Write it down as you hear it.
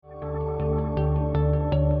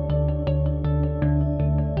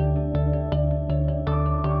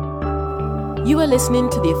You are listening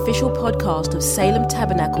to the official podcast of Salem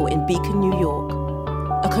Tabernacle in Beacon, New York,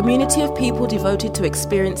 a community of people devoted to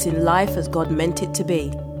experiencing life as God meant it to be.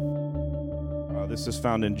 This is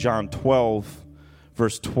found in John 12,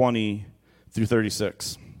 verse 20 through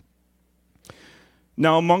 36.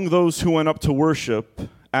 Now among those who went up to worship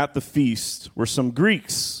at the feast were some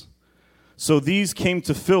Greeks. So these came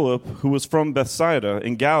to Philip, who was from Bethsaida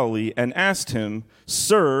in Galilee, and asked him,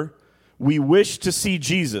 "Sir, we wish to see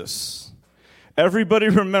Jesus." Everybody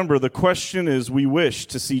remember, the question is, we wish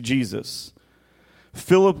to see Jesus.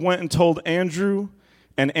 Philip went and told Andrew,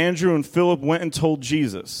 and Andrew and Philip went and told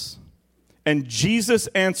Jesus. And Jesus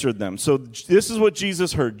answered them. So this is what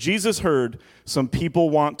Jesus heard. Jesus heard, some people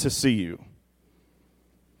want to see you.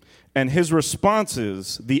 And his response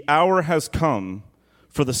is, the hour has come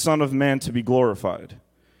for the Son of Man to be glorified.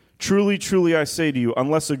 Truly, truly, I say to you,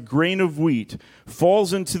 unless a grain of wheat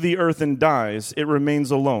falls into the earth and dies, it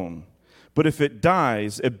remains alone. But if it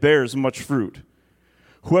dies, it bears much fruit.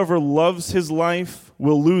 Whoever loves his life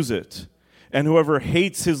will lose it, and whoever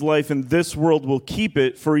hates his life in this world will keep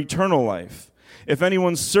it for eternal life. If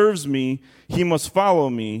anyone serves me, he must follow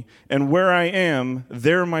me, and where I am,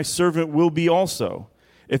 there my servant will be also.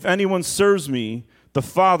 If anyone serves me, the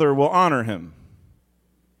Father will honor him.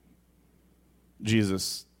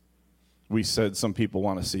 Jesus, we said some people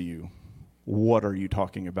want to see you. What are you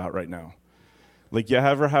talking about right now? Like, you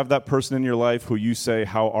ever have that person in your life who you say,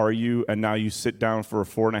 "How are you?" and now you sit down for a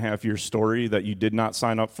 4.5-year story that you did not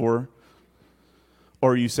sign up for?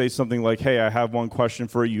 Or you say something like, "Hey, I have one question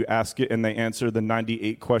for you," ask it, and they answer the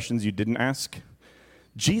 98 questions you didn't ask?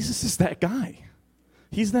 Jesus is that guy.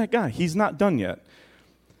 He's that guy. He's not done yet.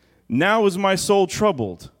 Now is my soul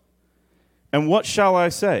troubled. And what shall I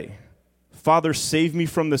say? Father, save me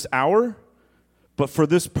from this hour? But for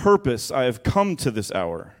this purpose I have come to this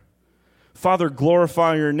hour. Father,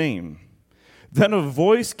 glorify your name. Then a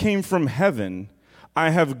voice came from heaven. I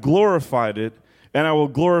have glorified it, and I will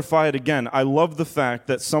glorify it again. I love the fact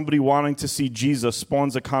that somebody wanting to see Jesus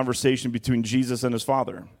spawns a conversation between Jesus and his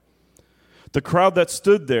Father. The crowd that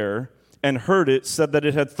stood there and heard it said that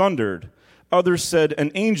it had thundered. Others said,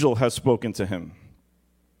 an angel has spoken to him.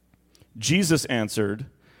 Jesus answered,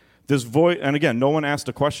 this voice, and again, no one asked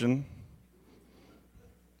a question.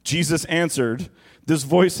 Jesus answered, this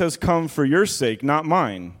voice has come for your sake, not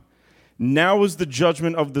mine. Now is the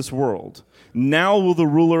judgment of this world. Now will the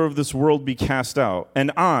ruler of this world be cast out.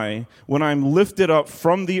 And I, when I'm lifted up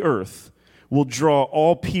from the earth, will draw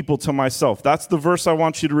all people to myself. That's the verse I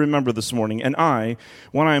want you to remember this morning. And I,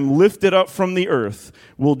 when I'm lifted up from the earth,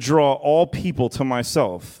 will draw all people to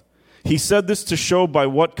myself. He said this to show by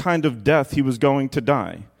what kind of death he was going to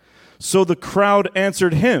die. So the crowd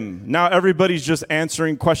answered him. Now everybody's just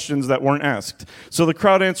answering questions that weren't asked. So the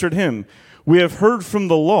crowd answered him, we have heard from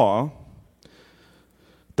the law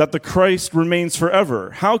that the Christ remains forever.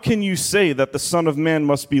 How can you say that the Son of Man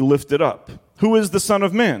must be lifted up? Who is the Son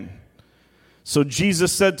of Man? So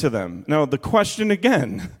Jesus said to them, now the question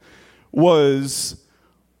again was,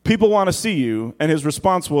 people want to see you, and his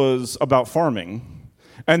response was about farming.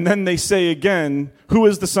 And then they say again, who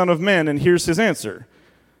is the Son of Man? And here's his answer.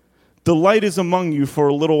 The light is among you for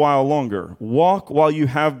a little while longer. Walk while you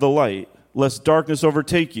have the light, lest darkness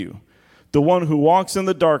overtake you. The one who walks in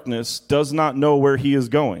the darkness does not know where he is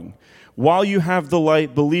going. While you have the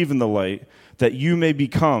light, believe in the light, that you may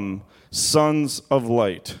become sons of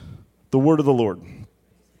light. The word of the Lord.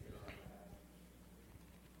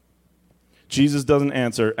 Jesus doesn't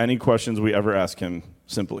answer any questions we ever ask him,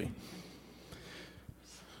 simply.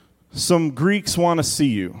 Some Greeks want to see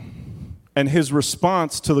you. And his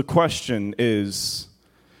response to the question is,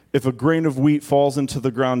 if a grain of wheat falls into the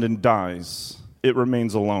ground and dies, it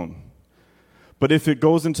remains alone. But if it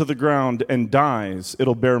goes into the ground and dies,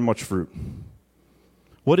 it'll bear much fruit.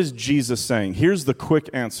 What is Jesus saying? Here's the quick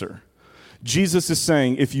answer. Jesus is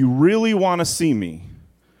saying, if you really want to see me,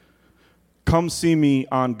 come see me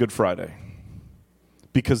on Good Friday.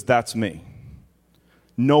 Because that's me.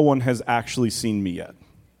 No one has actually seen me yet.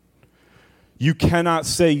 You cannot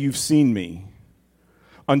say you've seen me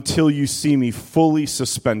until you see me fully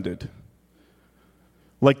suspended.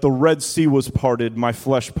 Like the Red Sea was parted, my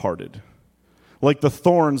flesh parted. Like the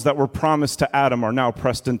thorns that were promised to Adam are now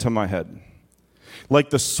pressed into my head.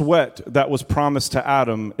 Like the sweat that was promised to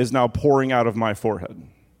Adam is now pouring out of my forehead.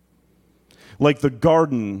 Like the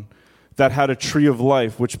garden that had a tree of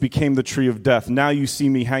life, which became the tree of death. Now you see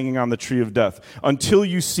me hanging on the tree of death. Until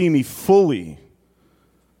you see me fully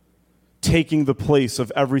taking the place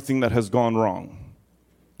of everything that has gone wrong,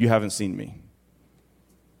 you haven't seen me.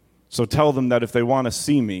 So tell them that if they want to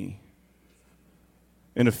see me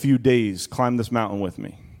in a few days, climb this mountain with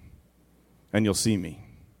me. and you'll see me.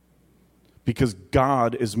 Because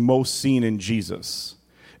God is most seen in Jesus,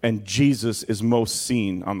 and Jesus is most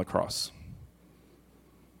seen on the cross.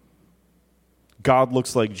 God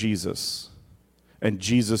looks like Jesus, and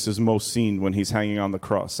Jesus is most seen when he's hanging on the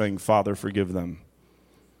cross, saying, Father, forgive them.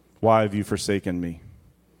 Why have you forsaken me?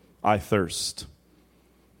 I thirst.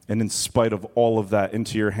 And in spite of all of that,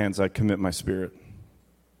 into your hands I commit my spirit.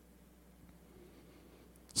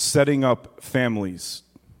 Setting up families,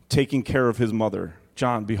 taking care of his mother.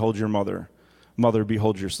 John, behold your mother. Mother,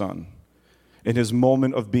 behold your son. In his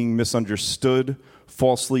moment of being misunderstood,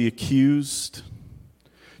 falsely accused,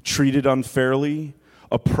 treated unfairly,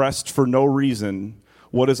 oppressed for no reason,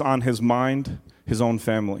 what is on his mind? His own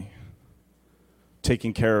family.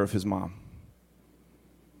 Taking care of his mom.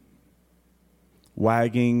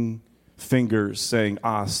 Wagging fingers saying,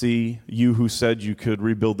 see, you who said you could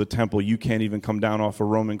rebuild the temple, you can't even come down off a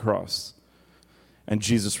Roman cross. And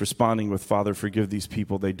Jesus responding with, Father, forgive these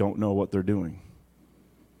people, they don't know what they're doing.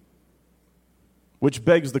 Which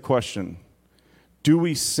begs the question, do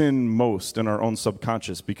we sin most in our own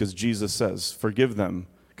subconscious because Jesus says, forgive them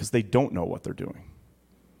because they don't know what they're doing?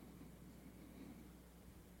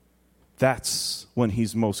 That's when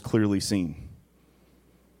he's most clearly seen.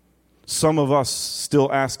 Some of us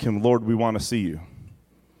still ask him, Lord, we want to see you.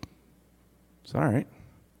 It's all right.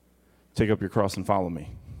 Take up your cross and follow me.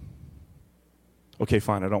 Okay,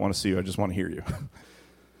 fine, I don't want to see you. I just want to hear you.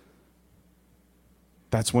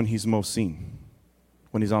 That's when he's most seen,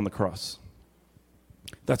 when he's on the cross.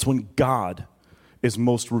 That's when God is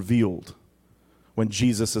most revealed, when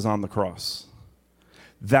Jesus is on the cross.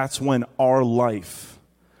 That's when our life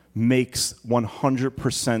makes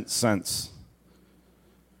 100% sense.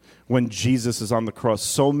 When Jesus is on the cross.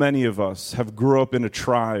 So many of us have grew up in a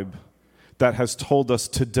tribe that has told us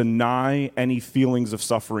to deny any feelings of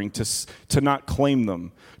suffering, to not claim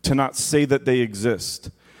them, to not say that they exist.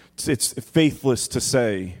 It's faithless to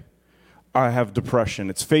say, I have depression.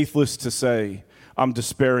 It's faithless to say, I'm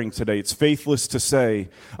despairing today. It's faithless to say,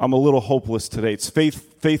 I'm a little hopeless today. It's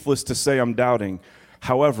faithless to say, I'm doubting.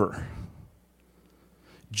 However,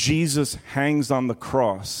 Jesus hangs on the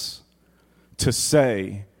cross to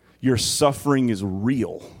say, your suffering is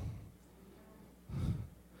real.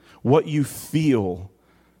 What you feel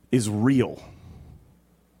is real.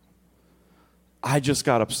 I just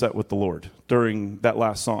got upset with the Lord during that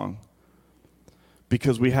last song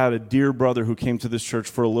because we had a dear brother who came to this church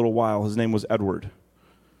for a little while. His name was Edward.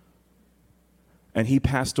 And he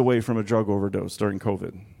passed away from a drug overdose during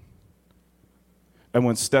COVID. And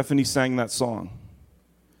when Stephanie sang that song,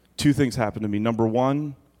 two things happened to me. Number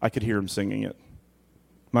one, I could hear him singing it.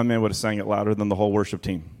 My man would have sang it louder than the whole worship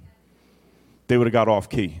team. They would have got off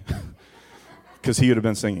key because he would have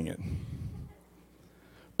been singing it.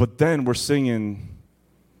 But then we're singing,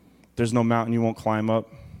 there's no mountain you won't climb up.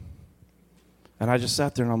 And I just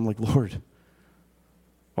sat there and I'm like, Lord,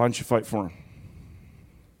 why don't you fight for him?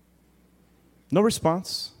 No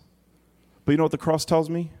response. But you know what the cross tells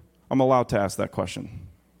me? I'm allowed to ask that question.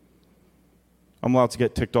 I'm allowed to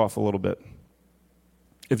get ticked off a little bit.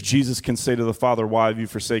 If Jesus can say to the Father, why have you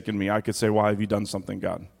forsaken me? I could say, why have you done something,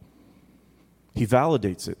 God? He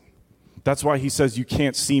validates it. That's why he says you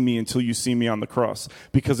can't see me until you see me on the cross,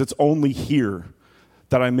 because it's only here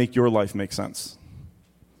that I make your life make sense.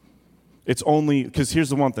 It's only, because here's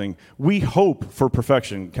the one thing. We hope for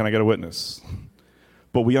perfection. Can I get a witness?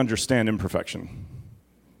 But we understand imperfection.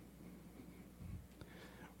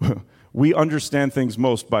 We understand things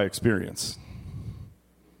most by experience.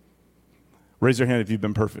 Raise your hand if you've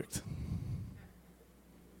been perfect.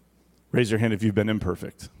 Raise your hand if you've been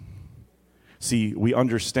imperfect. See, we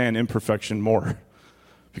understand imperfection more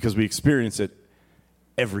because we experience it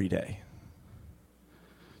every day.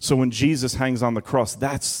 So when Jesus hangs on the cross,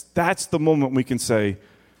 that's the moment we can say,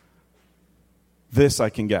 this I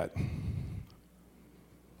can get.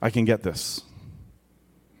 I can get this.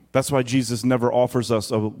 That's why Jesus never offers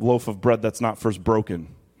us a loaf of bread that's not first broken.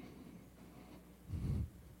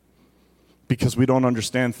 Because we don't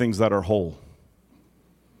understand things that are whole.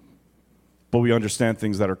 But we understand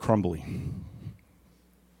things that are crumbly.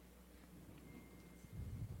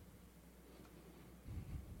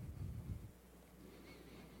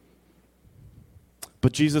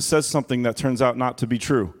 But Jesus says something that turns out not to be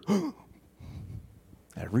true.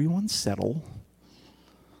 Everyone settle.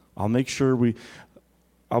 I'll make sure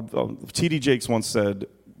T.D. Jakes once said,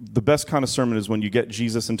 the best kind of sermon is when you get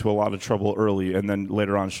Jesus into a lot of trouble early and then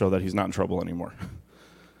later on show that he's not in trouble anymore.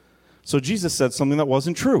 So Jesus said something that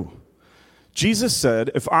wasn't true. Jesus said,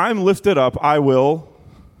 if I'm lifted up, I will.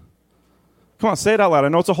 Come on, say it out loud. I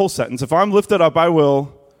know it's a whole sentence. If I'm lifted up, I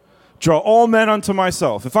will Draw all men unto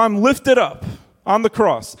myself. If I'm lifted up on the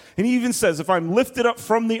cross, and he even says, if I'm lifted up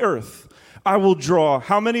from the earth, I will draw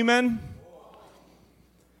how many men?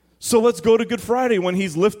 So let's go to Good Friday when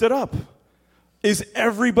he's lifted up. Is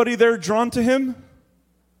everybody there drawn to him?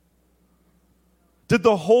 Did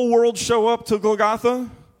the whole world show up to Golgotha?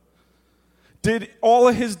 Did all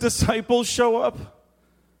of his disciples show up?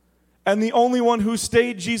 And the only one who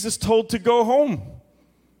stayed, Jesus told to go home.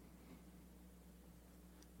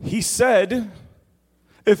 He said,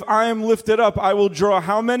 if I am lifted up, I will draw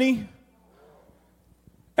how many?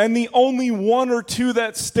 And the only one or two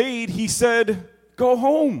that stayed, he said, go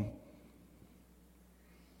home.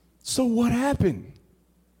 So what happened?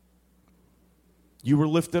 You were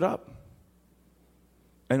lifted up.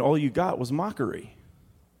 And all you got was mockery.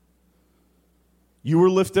 You were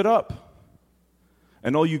lifted up.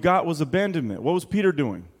 And all you got was abandonment. What was Peter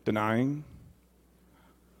doing? Denying.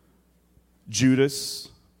 Judas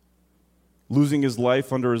losing his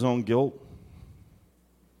life under his own guilt.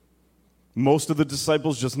 Most of the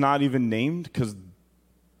disciples just not even named because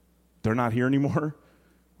they're not here anymore.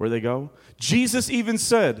 Where they go? Jesus even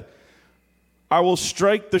said, I will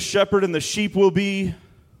strike the shepherd and the sheep will be.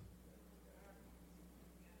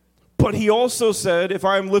 But he also said, if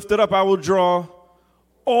I am lifted up, I will draw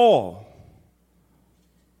all.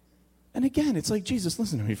 And again, it's like, Jesus,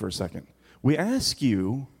 listen to me for a second. We ask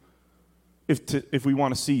you if we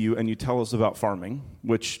want to see you and you tell us about farming,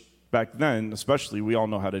 which back then, especially, we all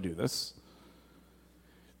know how to do this.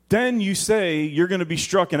 Then you say you're going to be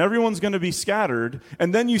struck and everyone's going to be scattered.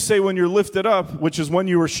 And then you say when you're lifted up, which is when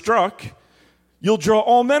you were struck, you'll draw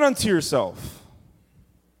all men unto yourself.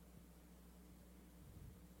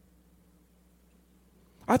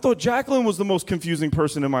 I thought Jacqueline was the most confusing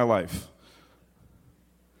person in my life.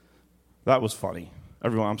 That was funny.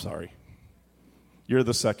 Everyone, I'm sorry. You're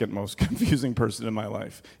the second most confusing person in my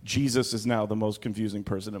life. Jesus is now the most confusing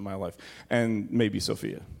person in my life. And maybe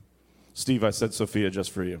Sophia. Steve, I said Sophia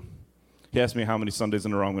just for you. He asked me how many Sundays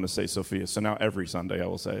in a row I'm going to say Sophia. So now every Sunday I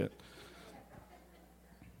will say it.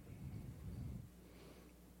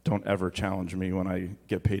 Don't ever challenge me when I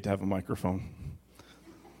get paid to have a microphone.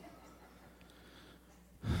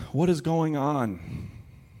 What is going on?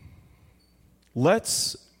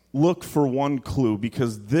 Let's look for one clue,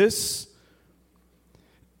 because this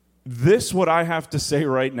what I have to say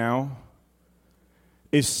right now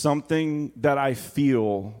is something that I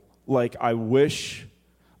feel like I wish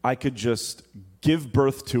I could just give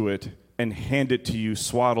birth to it and hand it to you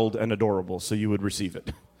swaddled and adorable so you would receive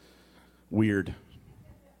it. Weird.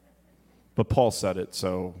 But Paul said it,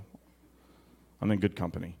 so I'm in good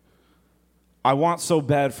company. I want so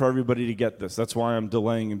bad for everybody to get this. That's why I'm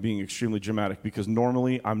delaying and being extremely dramatic, because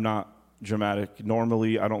normally I'm not dramatic.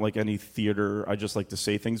 Normally I don't like any theater. I just like to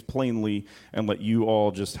say things plainly and let you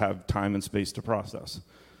all just have time and space to process.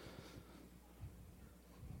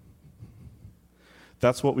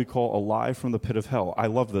 That's what we call a lie from the pit of hell. I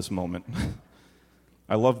love this moment.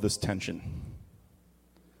 I love this tension.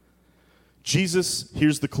 Jesus,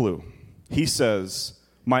 here's the clue. He says,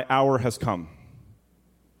 my hour has come.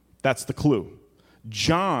 That's the clue.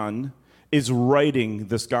 John is writing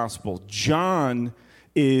this gospel. John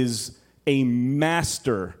is a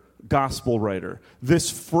master gospel writer.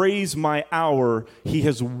 This phrase, my hour, he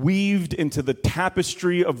has weaved into the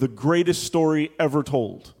tapestry of the greatest story ever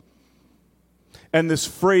told. And this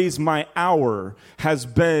phrase, my hour, has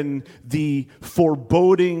been the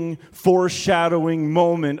foreboding, foreshadowing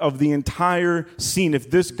moment of the entire scene.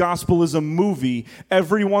 If this gospel is a movie,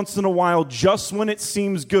 every once in a while, just when it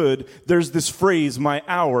seems good, there's this phrase, my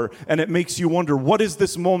hour, and it makes you wonder, what is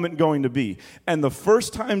this moment going to be? And the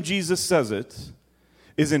first time Jesus says it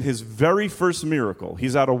is in his very first miracle.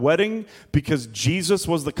 He's at a wedding because Jesus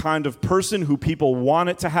was the kind of person who people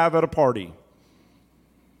wanted to have at a party.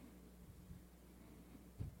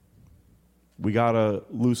 We got to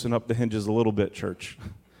loosen up the hinges a little bit, church.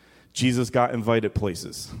 Jesus got invited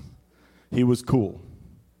places. He was cool.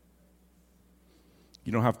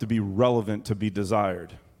 You don't have to be relevant to be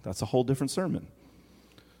desired. That's a whole different sermon.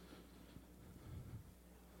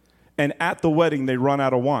 And at the wedding, they run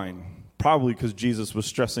out of wine, probably because Jesus was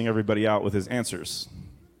stressing everybody out with his answers.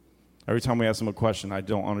 Every time we ask him a question, I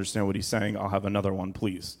don't understand what he's saying. I'll have another one,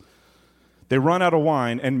 please. They run out of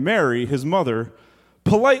wine, and Mary, his mother,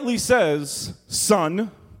 politely says, son,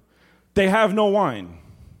 they have no wine.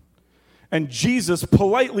 And Jesus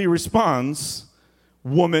politely responds,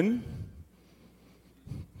 woman,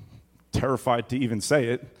 terrified to even say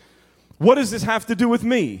it, what does this have to do with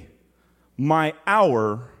me? My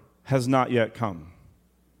hour has not yet come.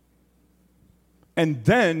 And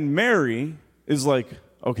then Mary is like,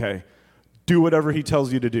 okay, do whatever he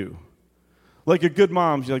tells you to do. Like a good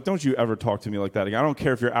mom, she's like, don't you ever talk to me like that again. I don't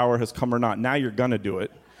care if your hour has come or not. Now you're going to do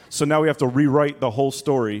it. So now we have to rewrite the whole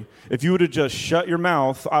story. If you would have just shut your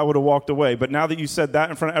mouth, I would have walked away. But now that you said that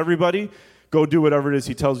in front of everybody, go do whatever it is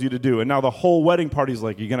he tells you to do. And now the whole wedding party's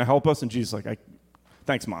like, you going to help us? And Jesus is like,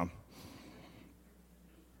 thanks, Mom.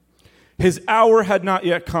 His hour had not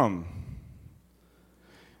yet come.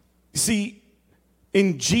 See,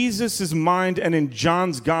 in Jesus' mind and in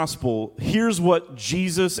John's gospel, here's what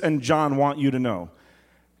Jesus and John want you to know.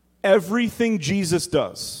 Everything Jesus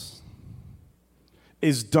does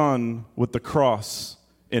is done with the cross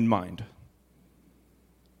in mind.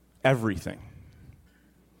 Everything.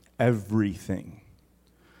 Everything.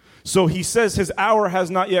 So he says his hour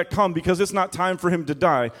has not yet come because it's not time for him to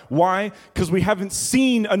die. Why? Because we haven't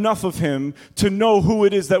seen enough of him to know who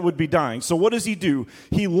it is that would be dying. So what does he do?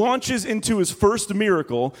 He launches into his first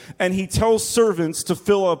miracle and he tells servants to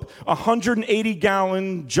fill up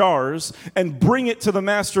 180-gallon jars and bring it to the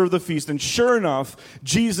master of the feast. And sure enough,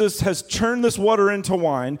 Jesus has turned this water into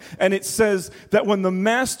wine. And it says that when the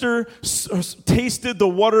master tasted the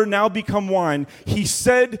water now become wine, he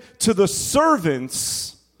said to the servants,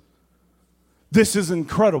 this is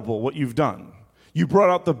incredible what you've done. You brought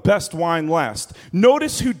out the best wine last.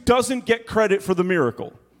 Notice who doesn't get credit for the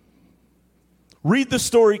miracle. Read the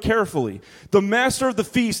story carefully. The master of the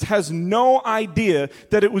feast has no idea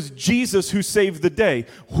that it was Jesus who saved the day.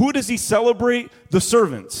 Who does he celebrate? The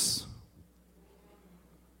servants.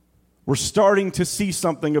 We're starting to see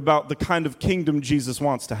something about the kind of kingdom Jesus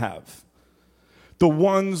wants to have. The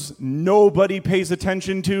ones nobody pays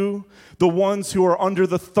attention to, the ones who are under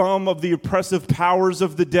the thumb of the oppressive powers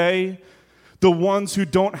of the day, the ones who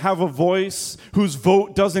don't have a voice, whose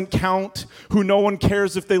vote doesn't count, who no one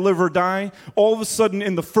cares if they live or die, all of a sudden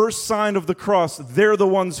in the first sign of the cross, they're the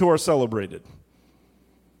ones who are celebrated.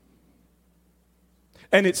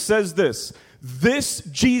 And it says this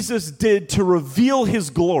Jesus did to reveal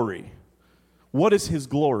his glory. What is his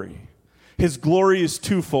glory? His glory is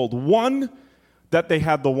twofold. One, that they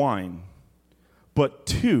had the wine, but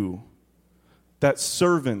two, that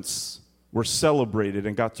servants were celebrated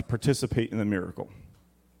and got to participate in the miracle.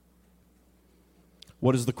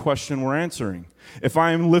 What is the question we're answering? If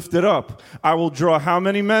I am lifted up, I will draw how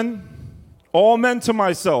many men? All men to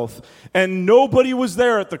myself. And nobody was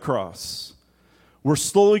there at the cross. We're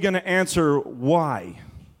slowly going to answer why.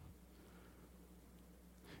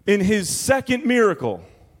 In his second miracle,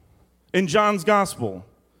 in John's gospel,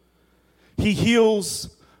 he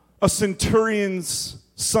heals a centurion's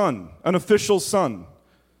son, an official's son.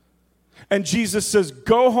 And Jesus says,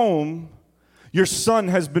 go home, your son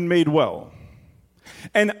has been made well.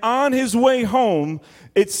 And on his way home,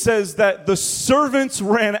 it says that the servants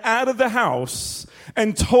ran out of the house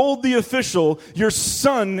and told the official, your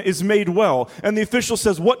son is made well. And the official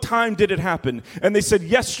says, what time did it happen? And they said,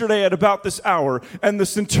 yesterday at about this hour. And the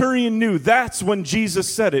centurion knew that's when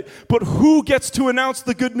Jesus said it. But who gets to announce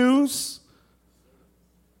the good news?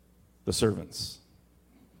 The servants.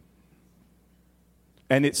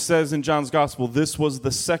 And it says in John's gospel, this was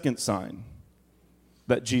the second sign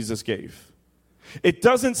that Jesus gave. It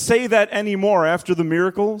doesn't say that anymore after the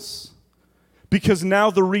miracles, because now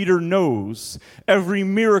the reader knows every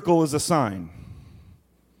miracle is a sign.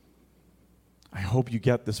 I hope you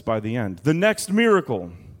get this by the end. The next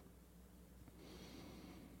miracle,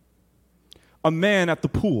 a man at the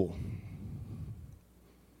pool.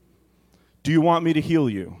 Do you want me to heal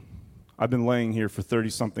you? I've been laying here for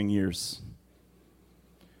 30-something years.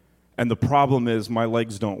 And the problem is my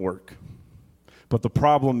legs don't work. But the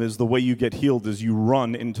problem is the way you get healed is you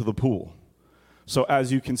run into the pool. So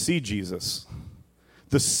as you can see, Jesus,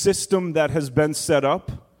 the system that has been set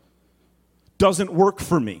up doesn't work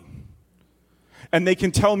for me. And they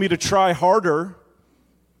can tell me to try harder,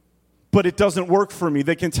 but it doesn't work for me.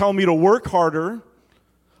 They can tell me to work harder,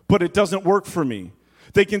 but it doesn't work for me.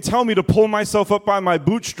 They can tell me to pull myself up by my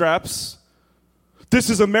bootstraps. This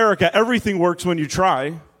is America. Everything works when you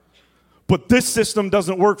try. But this system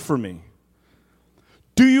doesn't work for me.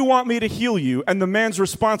 Do you want me to heal you? And the man's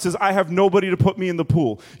response is, I have nobody to put me in the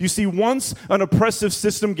pool. You see, once an oppressive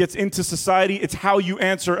system gets into society, it's how you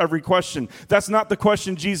answer every question. That's not the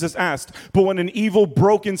question Jesus asked. But when an evil,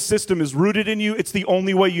 broken system is rooted in you, it's the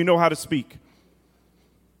only way you know how to speak.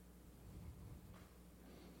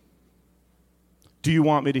 Do you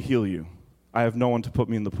want me to heal you? I have no one to put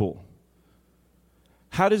me in the pool.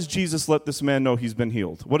 How does Jesus let this man know he's been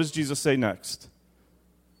healed? What does Jesus say next?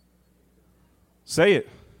 Say it.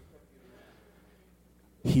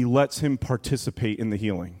 He lets him participate in the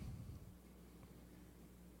healing.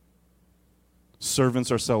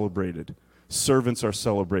 Servants are celebrated. Servants are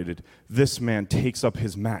celebrated. This man takes up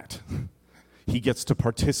his mat. he gets to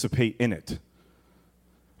participate in it.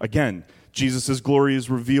 Again, Jesus' glory is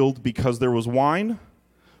revealed because there was wine,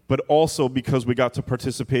 but also because we got to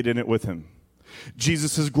participate in it with him.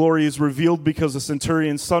 Jesus' glory is revealed because the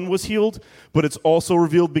centurion's son was healed, but it's also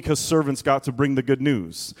revealed because servants got to bring the good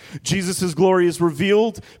news. Jesus' glory is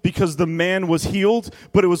revealed because the man was healed,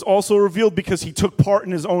 but it was also revealed because he took part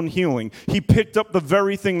in his own healing. He picked up the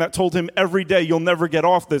very thing that told him every day, you'll never get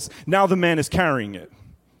off this. Now the man is carrying it.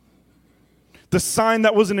 The sign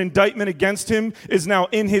that was an indictment against him is now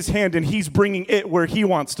in his hand, and he's bringing it where he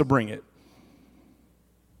wants to bring it.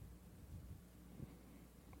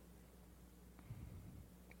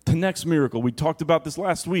 The next miracle, we talked about this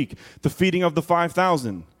last week, the feeding of the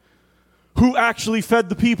 5,000. Who actually fed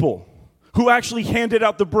the people? Who actually handed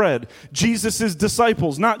out the bread? Jesus'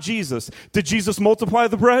 disciples, not Jesus. Did Jesus multiply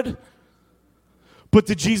the bread? But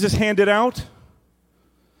did Jesus hand it out?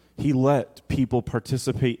 He let people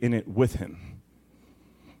participate in it with him.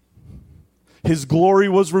 His glory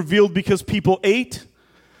was revealed because people ate,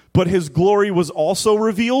 but his glory was also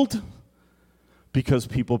revealed because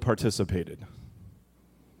people participated.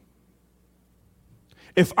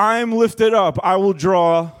 If I am lifted up, I will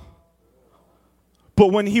draw. But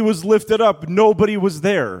when he was lifted up, nobody was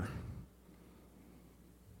there.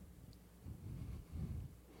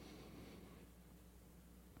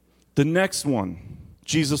 The next one,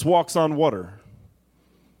 Jesus walks on water.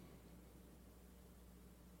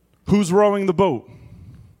 Who's rowing the boat?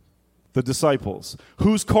 The disciples.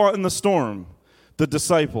 Who's caught in the storm? The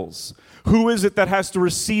disciples. Who is it that has to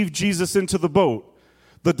receive Jesus into the boat?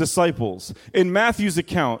 The disciples. In Matthew's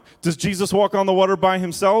account, does Jesus walk on the water by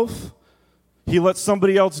himself? He lets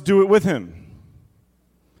somebody else do it with him.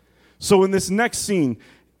 So in this next scene,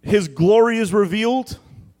 his glory is revealed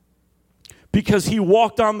because he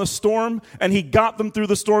walked on the storm and he got them through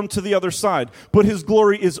the storm to the other side. But his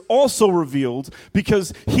glory is also revealed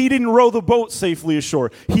because he didn't row the boat safely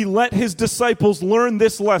ashore. He let his disciples learn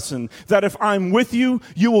this lesson, that if I'm with you,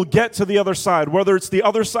 you will get to the other side. Whether it's the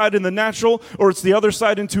other side in the natural or it's the other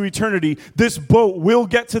side into eternity, this boat will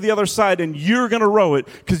get to the other side and you're going to row it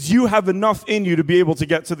because you have enough in you to be able to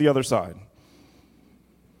get to the other side.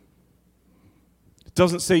 It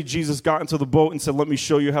doesn't say Jesus got into the boat and said, let me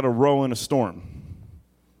show you how to row in a storm.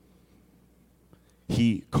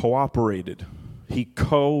 He cooperated. He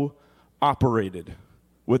co-operated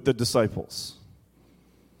with the disciples.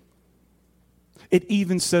 It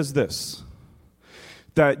even says this,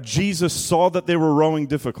 that Jesus saw that they were rowing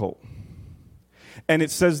difficult. And it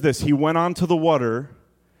says this, he went onto the water,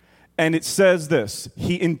 and it says this,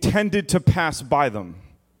 he intended to pass by them.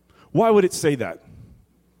 Why would it say that?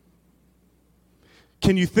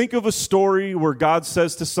 Can you think of a story where God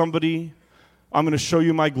says to somebody, I'm going to show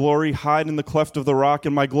you my glory, hide in the cleft of the rock,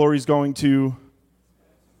 and my glory is going to...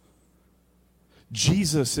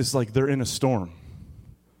 Jesus is like they're in a storm.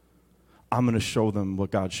 I'm going to show them what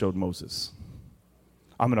God showed Moses.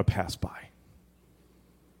 I'm going to pass by.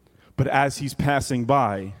 But as he's passing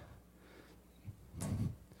by,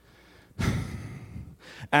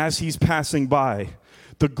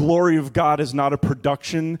 the glory of God is not a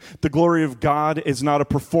production. The glory of God is not a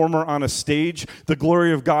performer on a stage. The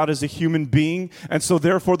glory of God is a human being. And so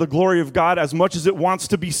therefore the glory of God, as much as it wants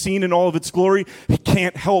to be seen in all of its glory, it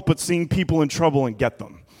can't help but seeing people in trouble and get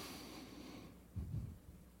them.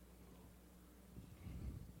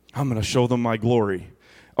 I'm going to show them my glory.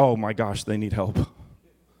 Oh my gosh, they need help. I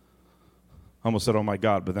almost said, oh my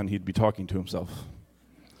God, but then he'd be talking to himself.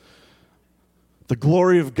 The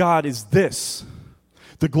glory of God is this.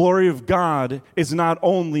 The glory of God is not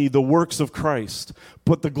only the works of Christ,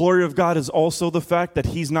 but the glory of God is also the fact that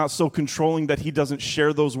he's not so controlling that he doesn't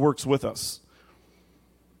share those works with us.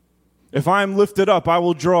 If I am lifted up, I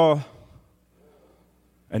will draw.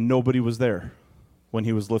 And nobody was there when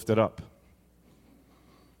he was lifted up.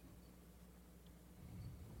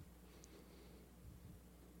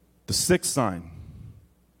 The sixth sign,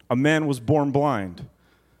 a man was born blind.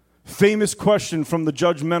 Famous question from the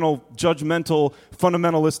judgmental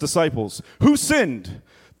fundamentalist disciples. Who sinned,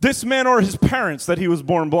 this man or his parents, that he was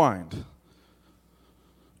born blind?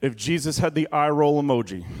 If Jesus had the eye roll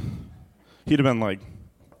emoji, he'd have been like,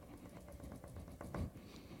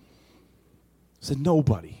 said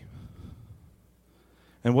nobody.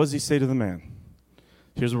 And what does he say to the man?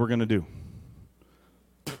 Here's what we're going to do.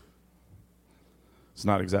 It's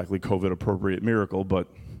not exactly COVID-appropriate miracle, but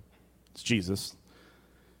it's Jesus.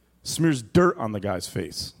 Smears dirt on the guy's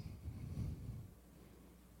face.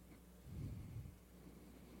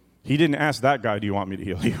 He didn't ask that guy, do you want me to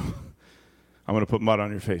heal you? I'm going to put mud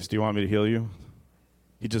on your face. Do you want me to heal you?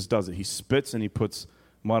 He just does it. He spits and he puts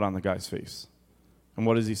mud on the guy's face. And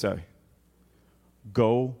what does he say?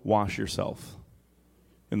 Go wash yourself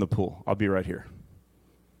in the pool. I'll be right here.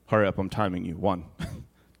 Hurry up, I'm timing you. 1,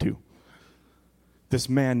 2. This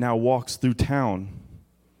man now walks through town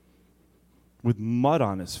with mud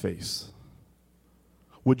on his face.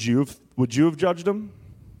 Would you have judged him?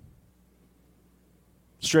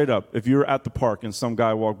 Straight up, if you were at the park and some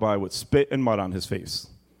guy walked by with spit and mud on his face,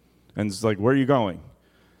 and it's like, where are you going?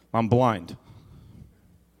 I'm blind.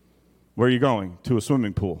 Where are you going? To a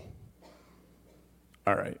swimming pool.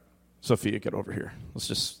 All right, Sophia, get over here. Let's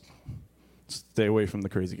just stay away from the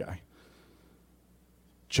crazy guy.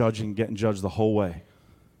 Judging, getting judged the whole way.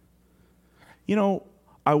 You know,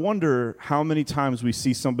 I wonder how many times we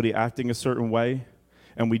see somebody acting a certain way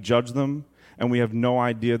and we judge them and we have no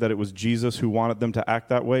idea that it was Jesus who wanted them to act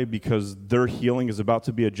that way because their healing is about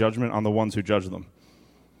to be a judgment on the ones who judge them.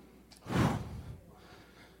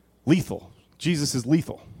 Lethal. Jesus is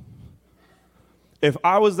lethal. If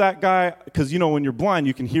I was that guy, because, you know, when you're blind,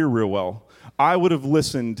 you can hear real well, I would have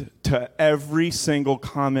listened to every single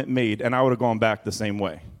comment made, and I would have gone back the same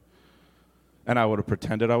way. And I would have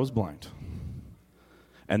pretended I was blind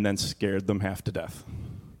and then scared them half to death.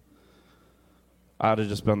 I'd have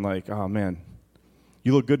just been like, oh, man,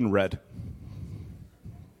 you look good in red.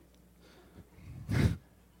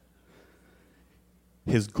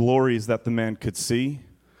 His glory is that the man could see,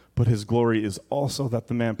 but his glory is also that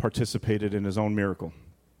the man participated in his own miracle.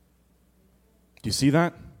 Do you see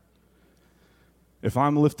that? If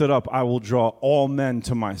I'm lifted up, I will draw all men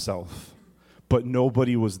to myself. But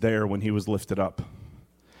nobody was there when he was lifted up.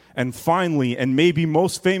 And finally, and maybe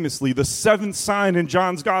most famously, the 7th sign in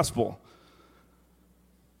John's gospel.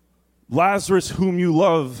 Lazarus, whom you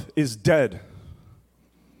love, is dead.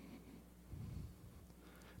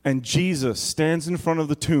 And Jesus stands in front of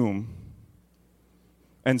the tomb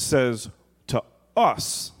and says to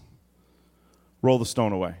us, roll the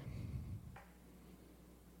stone away.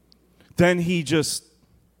 Then he just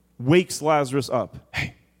wakes Lazarus up.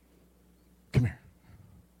 Hey, come here.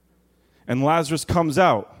 And Lazarus comes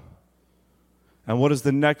out. And what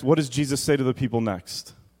does Jesus say to the people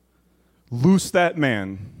next? Loose that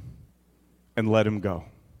man and let him go.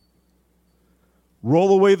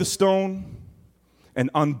 Roll away the stone and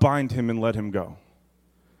unbind him and let him go.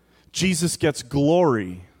 Jesus gets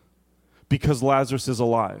glory because Lazarus is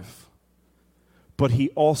alive. But he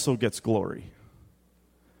also gets glory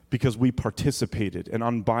because we participated in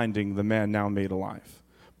unbinding the man now made alive.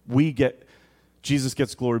 Jesus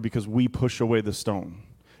gets glory because we push away the stone.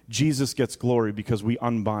 Jesus gets glory because we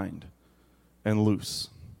unbind and loose.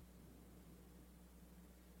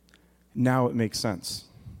 Now it makes sense.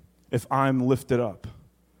 If I'm lifted up,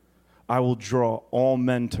 I will draw all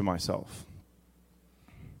men to myself.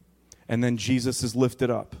 And then Jesus is lifted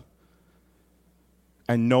up,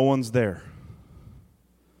 and no one's there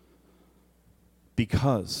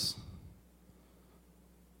because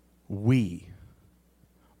we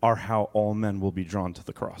are how all men will be drawn to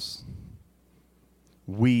the cross.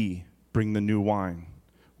 We bring the new wine.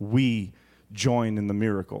 We join in the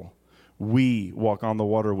miracle. We walk on the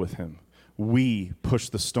water with him. We push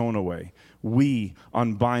the stone away. We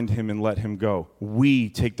unbind him and let him go. We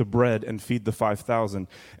take the bread and feed the 5,000.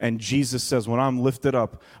 And Jesus says, when I'm lifted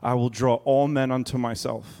up, I will draw all men unto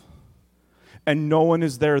myself. And no one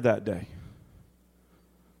is there that day.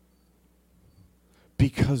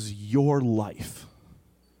 Because your life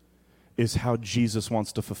is how Jesus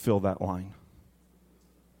wants to fulfill that line.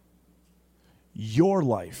 Your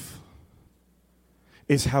life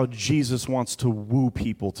is how Jesus wants to woo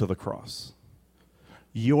people to the cross.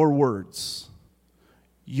 Your words,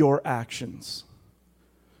 your actions,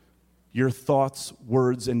 your thoughts,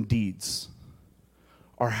 words, and deeds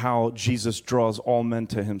are how Jesus draws all men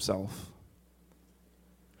to himself.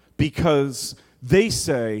 Because they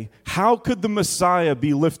say, how could the Messiah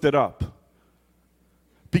be lifted up?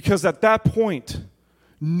 Because at that point,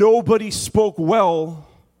 nobody spoke well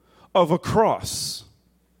of a cross.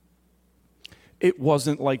 It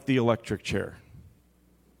wasn't like the electric chair.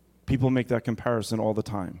 People make that comparison all the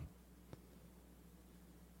time.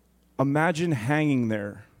 Imagine hanging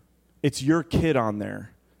there. It's your kid on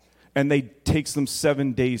there, and it takes them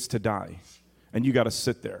 7 days to die, and you got to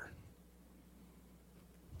sit there.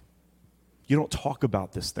 You don't talk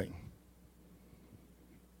about this thing.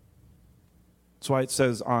 That's why it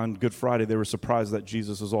says on Good Friday they were surprised that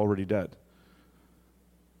Jesus was already dead.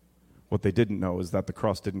 What they didn't know is that the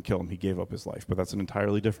cross didn't kill him. He gave up his life. But that's an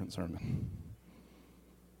entirely different sermon.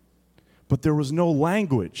 But there was no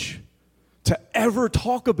language to ever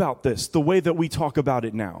talk about this the way that we talk about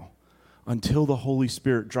it now until the Holy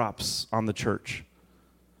Spirit drops on the church.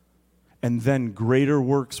 And then greater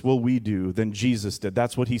works will we do than Jesus did.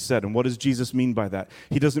 That's what he said. And what does Jesus mean by that?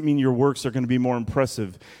 He doesn't mean your works are going to be more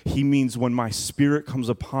impressive. He means when my Spirit comes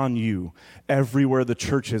upon you, everywhere the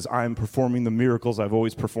church is, I am performing the miracles I've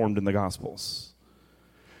always performed in the Gospels.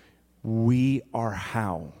 We are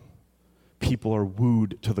how people are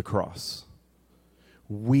wooed to the cross.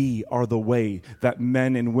 We are the way that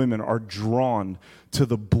men and women are drawn to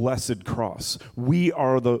the blessed cross.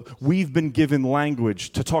 We've been given language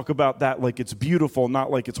to talk about that like it's beautiful,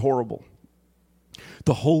 not like it's horrible.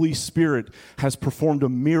 The Holy Spirit has performed a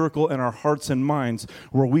miracle in our hearts and minds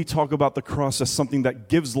where we talk about the cross as something that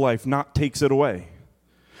gives life, not takes it away.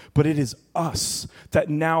 But it is us that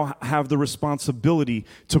now have the responsibility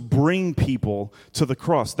to bring people to the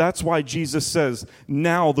cross. That's why Jesus says,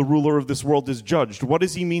 now the ruler of this world is judged. What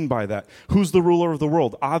does he mean by that? Who's the ruler of the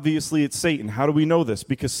world? Obviously, it's Satan. How do we know this?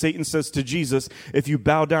 Because Satan says to Jesus, if you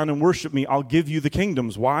bow down and worship me, I'll give you the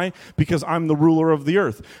kingdoms. Why? Because I'm the ruler of the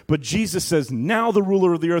earth. But Jesus says, now the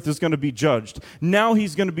ruler of the earth is going to be judged. Now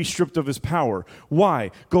he's going to be stripped of his power.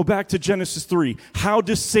 Why? Go back to Genesis 3. How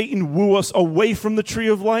does Satan woo us away from the tree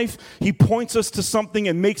of life? He points us to something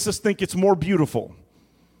and makes us think it's more beautiful.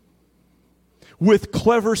 With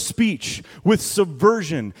clever speech, with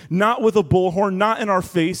subversion, not with a bullhorn, not in our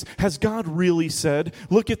face. Has God really said,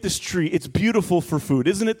 look at this tree, it's beautiful for food.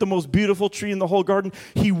 Isn't it the most beautiful tree in the whole garden?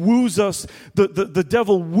 He woos us, the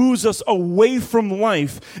devil woos us away from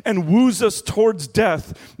life and woos us towards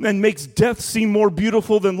death and makes death seem more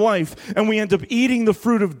beautiful than life. And we end up eating the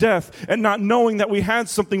fruit of death and not knowing that we had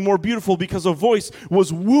something more beautiful because a voice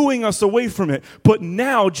was wooing us away from it. But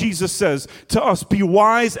now Jesus says to us, be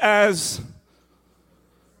wise as...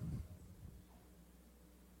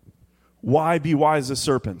 Why be wise as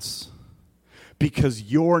serpents? Because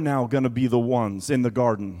you're now going to be the ones in the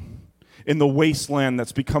garden, in the wasteland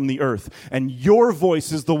that's become the earth. And your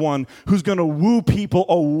voice is the one who's going to woo people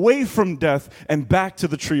away from death and back to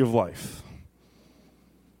the tree of life.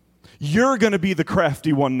 You're going to be the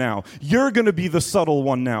crafty one now. You're going to be the subtle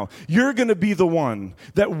one now. You're going to be the one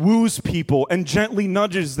that woos people and gently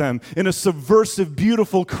nudges them in a subversive,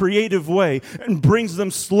 beautiful, creative way and brings them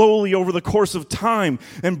slowly over the course of time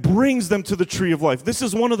and brings them to the tree of life. This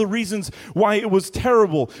is one of the reasons why it was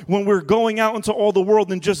terrible when we're going out into all the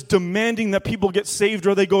world and just demanding that people get saved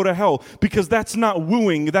or they go to hell, because that's not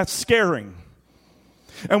wooing, that's scaring.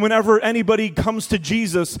 And whenever anybody comes to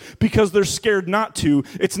Jesus because they're scared not to,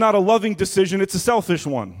 it's not a loving decision, it's a selfish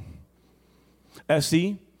one.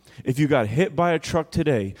 Essie, if you got hit by a truck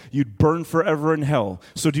today, you'd burn forever in hell.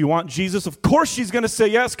 So do you want Jesus? Of course she's going to say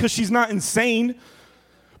yes because she's not insane.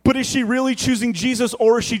 But is she really choosing Jesus,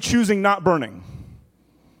 or is she choosing not burning?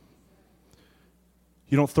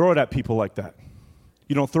 You don't throw it at people like that.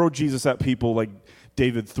 You don't throw Jesus at people like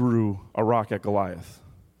David threw a rock at Goliath.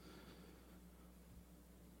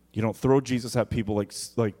 You don't throw Jesus at people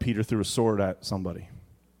like Peter threw a sword at somebody.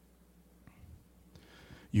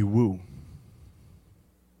 You woo.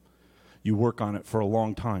 You work on it for a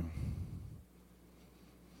long time.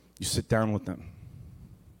 You sit down with them.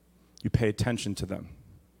 You pay attention to them.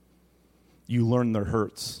 You learn their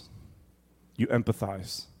hurts. You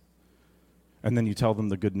empathize. And then you tell them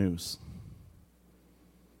the good news.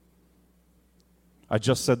 I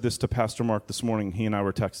just said this to Pastor Mark this morning. He and I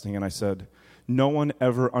were texting, and I said, no one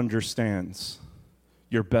ever understands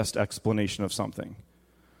your best explanation of something.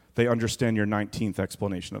 They understand your 19th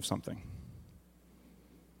explanation of something.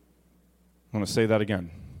 I want to say that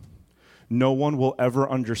again. No one will ever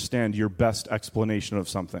understand your best explanation of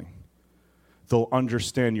something. They'll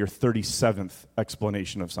understand your 37th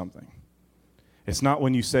explanation of something. It's not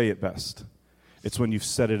when you say it best. It's when you've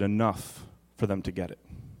said it enough for them to get it.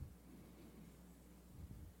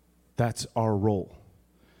 That's our role.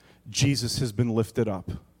 Jesus has been lifted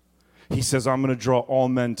up. He says, I'm going to draw all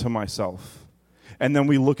men to myself. And then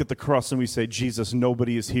we look at the cross and we say, Jesus,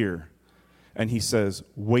 nobody is here. And he says,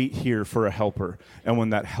 wait here for a helper. And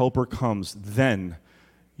when that helper comes, then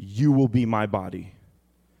you will be my body.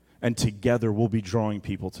 And together we'll be drawing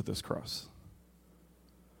people to this cross.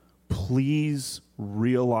 Please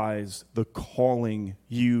realize the calling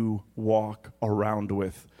you walk around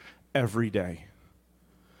with every day.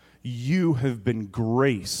 You have been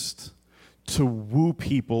graced to woo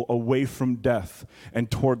people away from death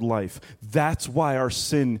and toward life. That's why our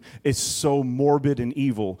sin is so morbid and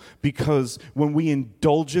evil, because when we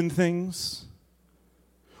indulge in things,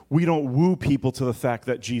 we don't woo people to the fact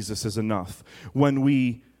that Jesus is enough. When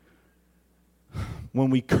we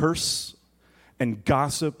curse and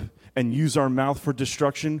gossip and use our mouth for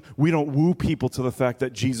destruction, we don't woo people to the fact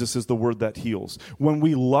that Jesus is the word that heals. When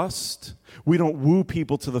we lust, we don't woo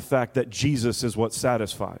people to the fact that Jesus is what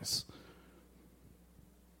satisfies.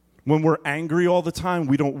 When we're angry all the time,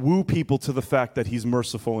 we don't woo people to the fact that he's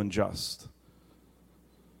merciful and just.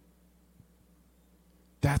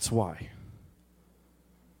 That's why.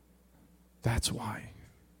 That's why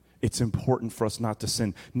it's important for us not to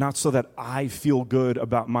sin. Not so that I feel good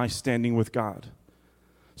about my standing with God,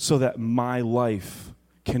 so that my life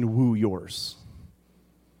can woo yours.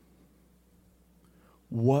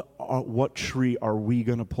 What tree are we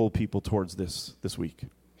going to pull people towards this week?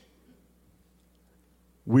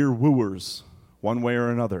 We're wooers, one way or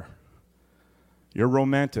another. You're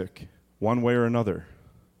romantic, one way or another.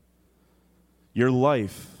 Your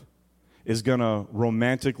life is going to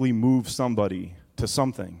romantically move somebody to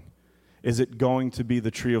something. Is it going to be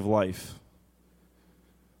the tree of life?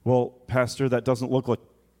 Well, Pastor, that doesn't look like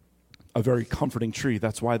a very comforting tree.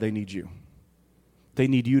 That's why they need you. They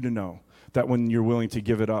need you to know that when you're willing to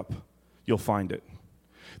give it up, you'll find it.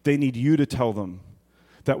 They need you to tell them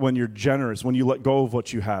that when you're generous, when you let go of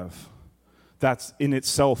what you have, that's in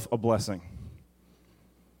itself a blessing.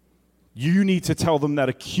 You need to tell them that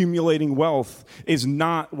accumulating wealth is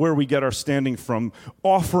not where we get our standing from.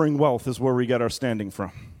 Offering wealth is where we get our standing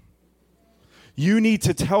from. You need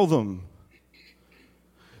to tell them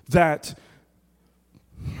that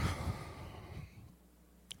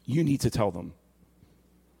even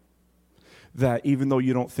though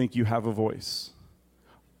you don't think you have a voice,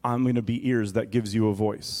 I'm going to be ears that gives you a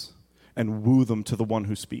voice, and woo them to the one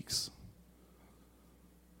who speaks.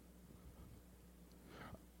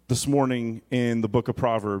 This morning in the book of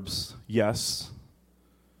Proverbs, yes,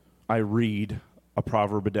 I read a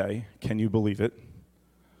proverb a day. Can you believe it?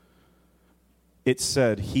 It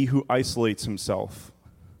said, he who isolates himself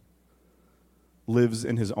lives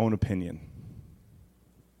in his own opinion.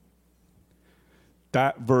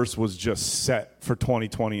 That verse was just set for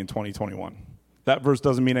 2020 and 2021. That verse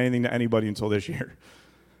doesn't mean anything to anybody until this year.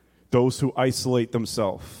 Those who isolate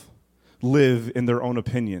themselves live in their own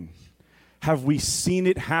opinion. Have we seen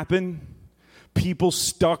it happen? People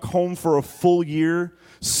stuck home for a full year,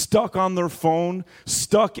 stuck on their phone,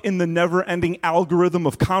 stuck in the never-ending algorithm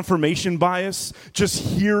of confirmation bias, just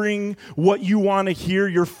hearing what you want to hear,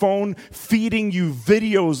 your phone feeding you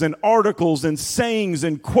videos and articles and sayings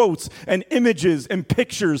and quotes and images and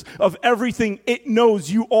pictures of everything it knows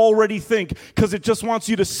you already think because it just wants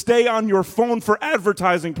you to stay on your phone for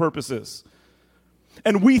advertising purposes.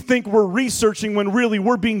 And we think we're researching when really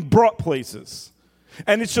we're being brought places.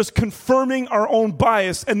 And it's just confirming our own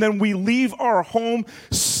bias, and then we leave our home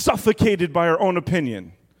suffocated by our own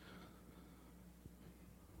opinion.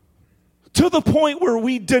 To the point where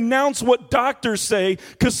we denounce what doctors say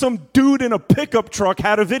because some dude in a pickup truck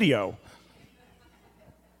had a video.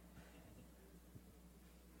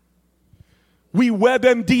 We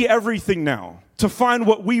WebMD everything now to find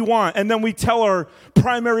what we want, and then we tell our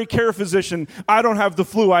primary care physician, I don't have the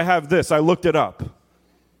flu, I have this, I looked it up.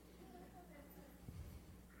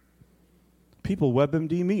 People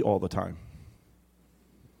WebMD me all the time.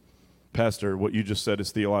 Pastor, what you just said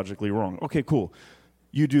is theologically wrong. Okay, cool.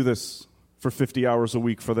 You do this for 50 hours a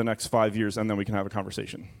week for the next 5 years, and then we can have a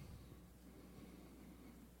conversation.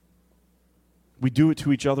 We do it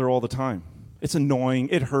to each other all the time. It's annoying.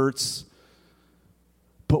 It hurts.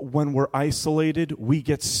 But when we're isolated, we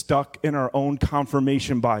get stuck in our own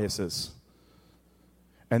confirmation biases.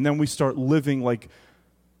 And then we start living like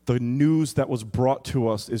the news that was brought to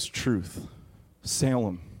us is truth.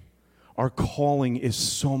 Salem, our calling is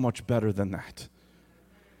so much better than that.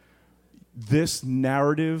 This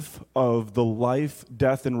narrative of the life,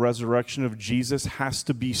 death, and resurrection of Jesus has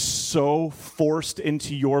to be so forced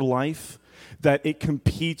into your life that it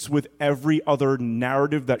competes with every other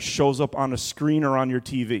narrative that shows up on a screen or on your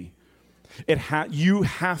TV. You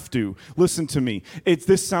have to. Listen to me.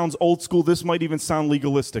 This sounds old school. This might even sound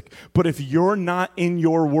legalistic. But if you're not in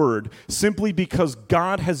your word, simply because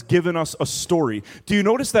God has given us a story, do you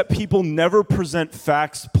notice that people never present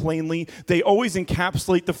facts plainly? They always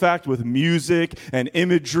encapsulate the fact with music and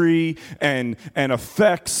imagery and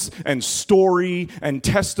effects and story and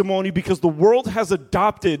testimony, because the world has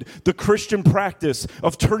adopted the Christian practice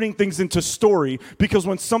of turning things into story, because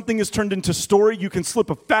when something is turned into story, you can slip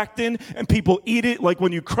a fact in and people eat it, like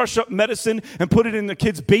when you crush up medicine and put it in the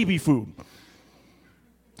kids' baby food.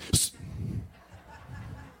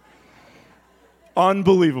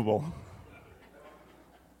 Unbelievable.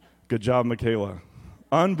 Good job, Michaela.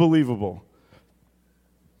 Unbelievable.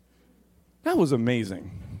 That was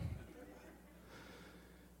amazing.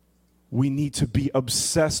 We need to be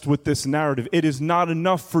obsessed with this narrative. It is not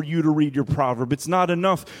enough for you to read your proverb. It's not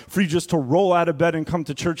enough for you just to roll out of bed and come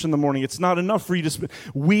to church in the morning. It's not enough for you to...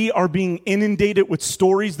 We are being inundated with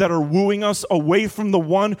stories that are wooing us away from the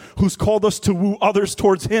one who's called us to woo others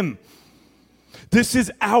towards him. This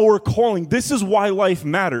is our calling. This is why life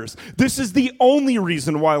matters. This is the only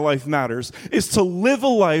reason why life matters, is to live a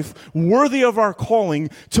life worthy of our calling,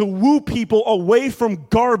 to woo people away from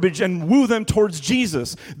garbage and woo them towards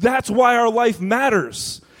Jesus. That's why our life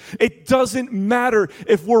matters. It doesn't matter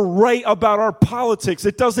if we're right about our politics.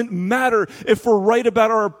 It doesn't matter if we're right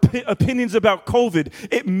about our opinions about COVID.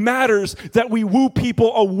 It matters that we woo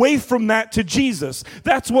people away from that to Jesus.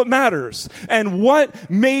 That's what matters. And what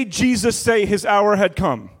made Jesus say his hour had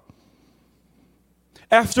come?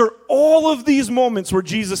 After all of these moments where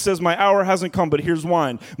Jesus says, my hour hasn't come, but here's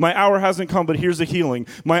wine. My hour hasn't come, but here's a healing.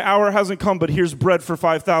 My hour hasn't come, but here's bread for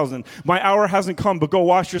 5,000. My hour hasn't come, but go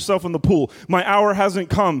wash yourself in the pool. My hour hasn't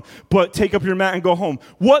come, but take up your mat and go home.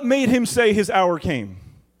 What made him say his hour came?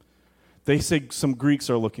 They say some Greeks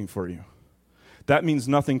are looking for you. That means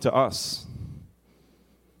nothing to us.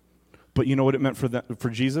 But you know what it meant for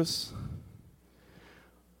Jesus?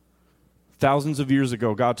 Thousands of years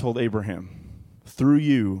ago, God told Abraham, through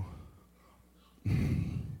you,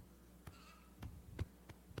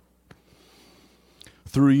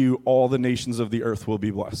 all the nations of the earth will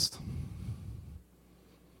be blessed.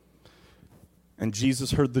 And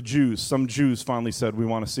Jesus heard the Jews. Some Jews finally said, we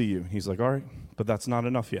want to see you. He's like, all right, but that's not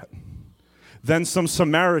enough yet. Then some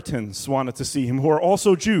Samaritans wanted to see him, who are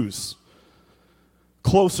also Jews.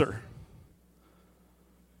 Closer.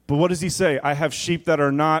 But what does he say? I have sheep that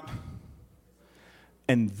are not...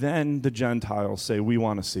 And then the Gentiles say, we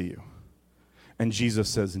want to see you. And Jesus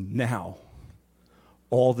says, now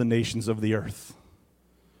all the nations of the earth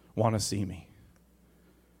want to see me.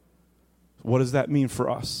 What does that mean for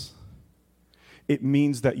us? It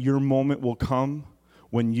means that your moment will come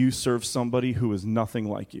when you serve somebody who is nothing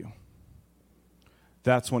like you.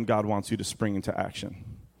 That's when God wants you to spring into action.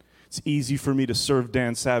 It's easy for me to serve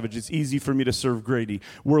Dan Savage. It's easy for me to serve Grady.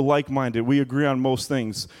 We're like-minded. We agree on most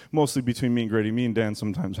things, mostly between me and Grady. Me and Dan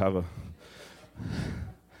sometimes have a...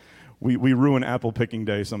 We ruin apple picking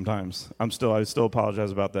day sometimes. I still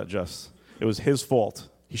apologize about that, Jess. It was his fault.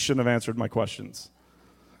 He shouldn't have answered my questions.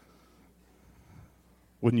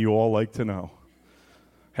 Wouldn't you all like to know?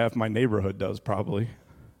 Half my neighborhood does, probably.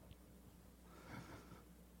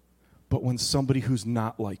 But when somebody who's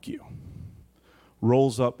not like you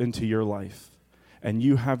rolls up into your life, and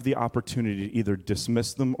you have the opportunity to either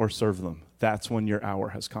dismiss them or serve them, that's when your hour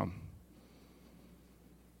has come.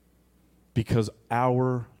 Because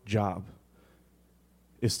our job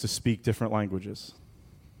is to speak different languages.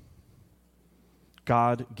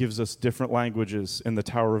 God gives us different languages in the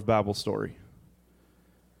Tower of Babel story.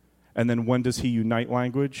 And then when does he unite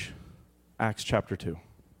language? Acts chapter 2.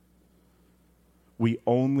 We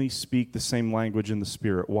only speak the same language in the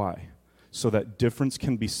Spirit. Why? So that difference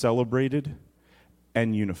can be celebrated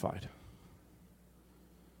and unified.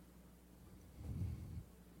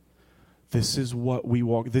 This is what we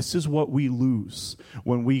lose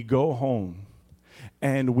when we go home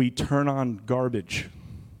and we turn on garbage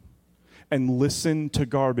and listen to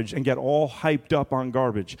garbage and get all hyped up on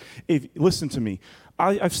garbage. Listen to me.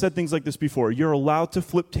 I've said things like this before. You're allowed to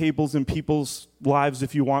flip tables in people's lives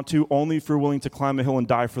if you want to, only if you're willing to climb a hill and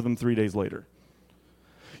die for them 3 days later.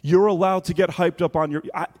 You're allowed to get hyped up on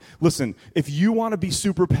listen, if you want to be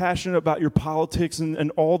super passionate about your politics and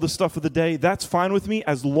all the stuff of the day, that's fine with me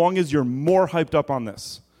as long as you're more hyped up on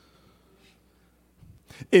this.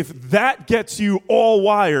 If that gets you all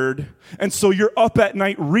wired, and so you're up at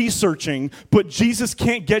night researching, but Jesus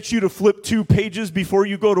can't get you to flip 2 pages before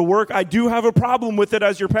you go to work, I do have a problem with it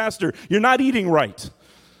as your pastor. You're not eating right.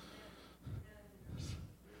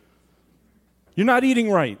 You're not eating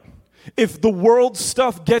right. If the world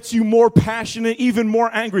stuff gets you more passionate, even more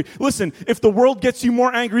angry. Listen, if the world gets you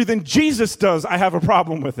more angry than Jesus does, I have a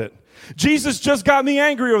problem with it. Jesus just got me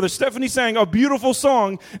angry over this. Stephanie sang a beautiful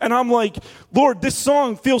song, and I'm like, Lord, this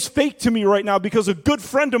song feels fake to me right now because a good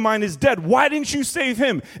friend of mine is dead. Why didn't you save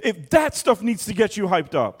him? If that stuff needs to get you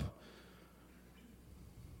hyped up.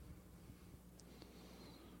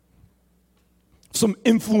 Some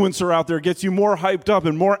influencer out there gets you more hyped up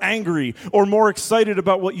and more angry or more excited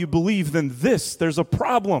about what you believe than this. There's a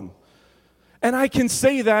problem. And I can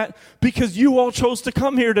say that because you all chose to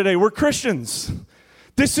come here today. We're Christians.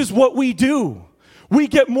 This is what we do. We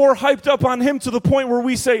get more hyped up on him to the point where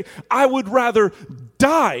we say, I would rather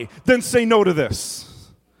die than say no to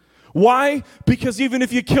this. Why? Because even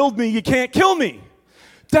if you killed me, you can't kill me.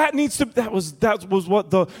 That was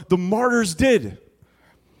what the martyrs did.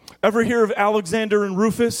 Ever hear of Alexander and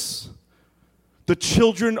Rufus, the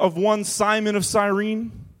children of one Simon of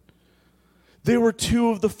Cyrene? They were two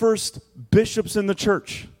of the first bishops in the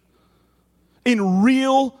church. In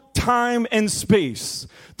real time and space,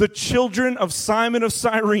 the children of Simon of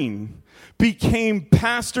Cyrene became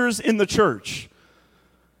pastors in the church.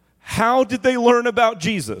 How did they learn about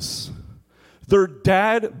Jesus? Their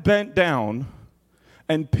dad bent down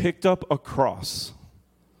and picked up a cross.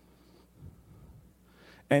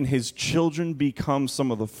 And his children become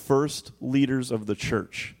some of the first leaders of the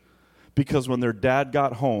church. Because when their dad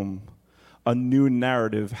got home, a new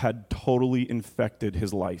narrative had totally infected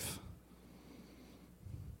his life.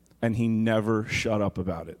 And he never shut up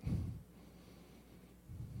about it.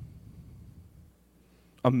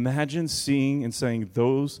 Imagine seeing and saying,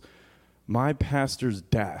 my pastor's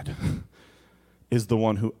dad is the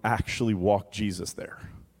one who actually walked Jesus there.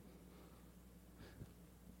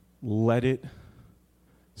 Let it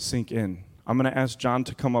sink in. I'm going to ask John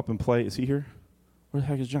to come up and play. Is he here? Where the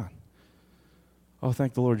heck is John? Oh,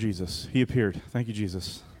 thank the Lord Jesus. He appeared. Thank you,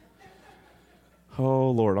 Jesus.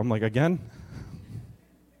 Oh, Lord. I'm like, again?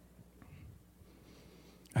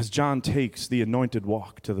 As John takes the anointed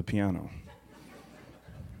walk to the piano.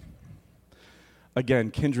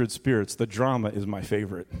 Again, kindred spirits. The drama is my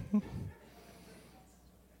favorite.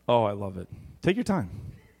 Oh, I love it. Take your time.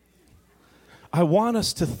 I want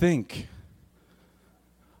us to think.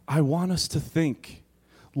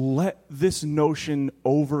 Let this notion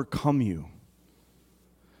overcome you.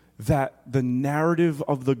 That the narrative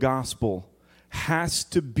of the gospel has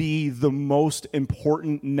to be the most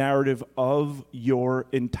important narrative of your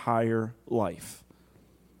entire life.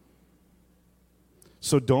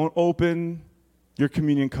 So don't open your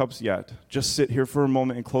communion cups yet. Just sit here for a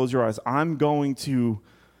moment and close your eyes. I'm going to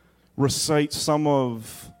recite some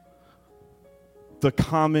of the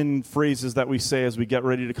common phrases that we say as we get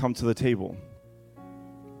ready to come to the table.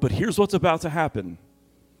 But here's what's about to happen.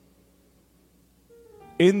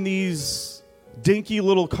 In these dinky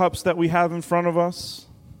little cups that we have in front of us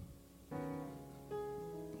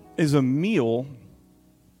is a meal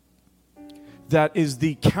that is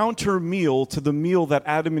the counter meal to the meal that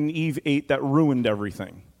Adam and Eve ate that ruined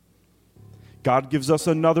everything. God gives us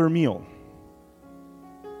another meal.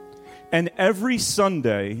 And every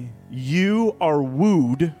Sunday, you are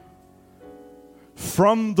wooed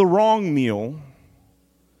from the wrong meal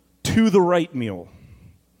to the right meal.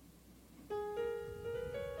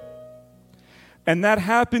 And that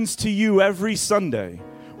happens to you every Sunday.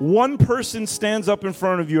 One person stands up in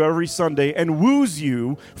front of you every Sunday and woos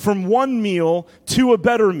you from one meal to a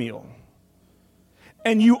better meal.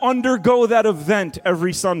 And you undergo that event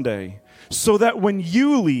every Sunday so that when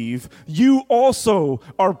you leave, you also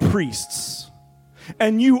are priests.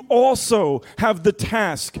 And you also have the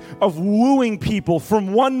task of wooing people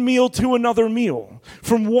from one meal to another meal,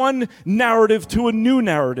 from one narrative to a new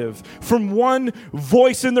narrative, from one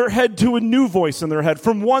voice in their head to a new voice in their head,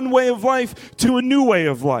 from one way of life to a new way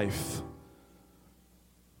of life.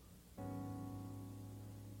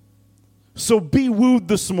 So be wooed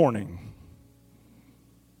this morning.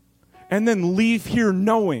 And then leave here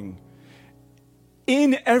knowing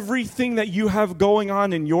in everything that you have going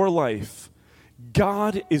on in your life,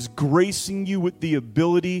 God is gracing you with the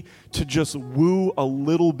ability to just woo a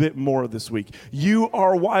little bit more this week. You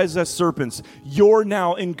are wise as serpents. You're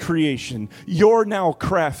now in creation. You're now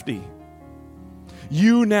crafty.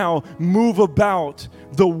 You now move about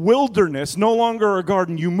the wilderness, no longer a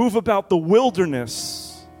garden. You move about the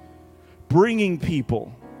wilderness, bringing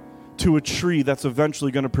people to a tree that's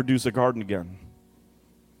eventually going to produce a garden again.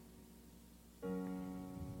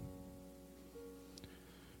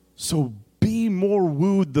 So be more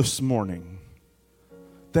wooed this morning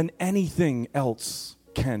than anything else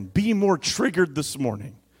can. Be more triggered this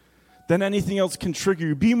morning than anything else can trigger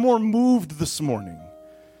you. Be more moved this morning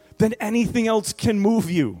than anything else can move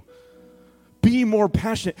you. Be more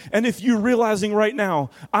passionate. And if you're realizing right now,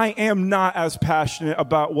 I am not as passionate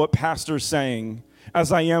about what Pastor's saying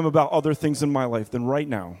as I am about other things in my life, then right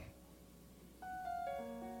now,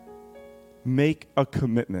 make a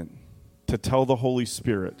commitment to tell the Holy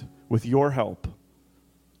Spirit, with your help,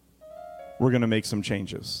 we're going to make some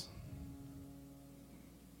changes.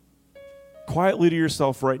 Quietly to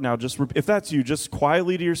yourself right now, if that's you, just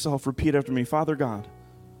quietly to yourself, repeat after me. Father God,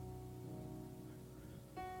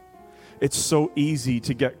 it's so easy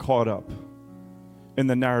to get caught up in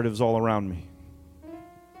the narratives all around me.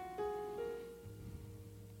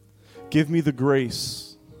 Give me the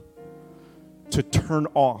grace to turn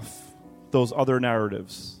off those other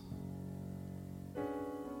narratives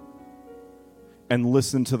and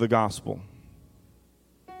listen to the gospel.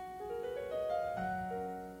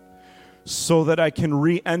 so that I can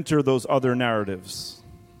re-enter those other narratives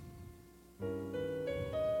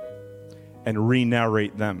and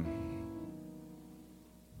re-narrate them.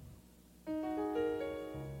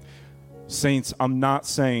 Saints, I'm not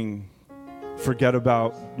saying forget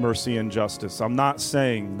about mercy and justice. I'm not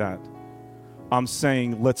saying that. I'm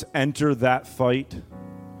saying let's enter that fight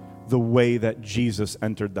the way that Jesus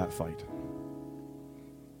entered that fight.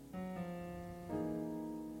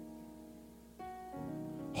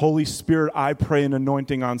 Holy Spirit, I pray an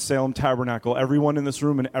anointing on Salem Tabernacle, everyone in this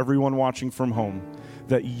room and everyone watching from home,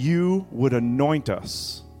 that you would anoint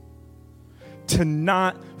us to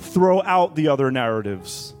not throw out the other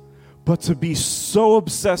narratives, but to be so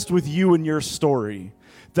obsessed with you and your story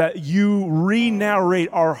that you re-narrate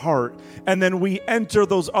our heart, and then we enter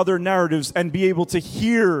those other narratives and be able to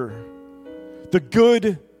hear the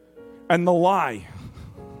good and the lie,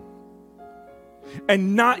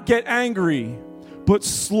 and not get angry, but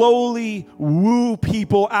slowly woo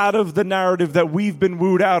people out of the narrative that we've been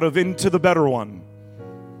wooed out of into the better one.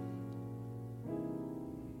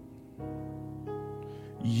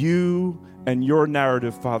 You and your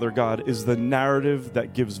narrative, Father God, is the narrative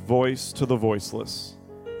that gives voice to the voiceless,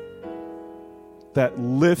 that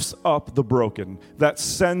lifts up the broken, that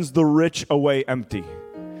sends the rich away empty,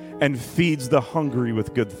 and feeds the hungry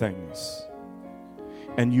with good things.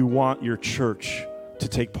 And you want your church to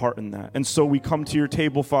take part in that. And so we come to your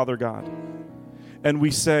table, Father God, and we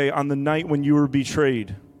say, on the night when you were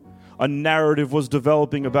betrayed, a narrative was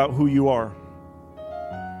developing about who you are.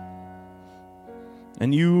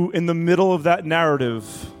 And you, in the middle of that narrative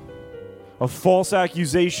of false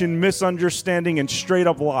accusation, misunderstanding, and straight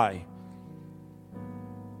up lie,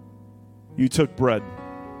 you took bread.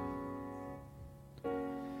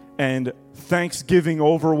 And thanksgiving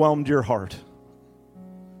overwhelmed your heart.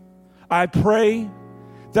 I pray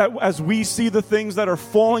that as we see the things that are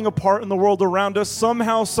falling apart in the world around us,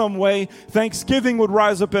 somehow, some way, thanksgiving would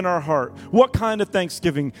rise up in our heart. What kind of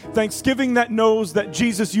thanksgiving? Thanksgiving that knows that,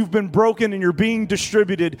 Jesus, you've been broken and you're being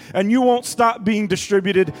distributed, and you won't stop being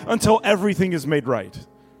distributed until everything is made right.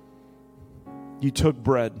 You took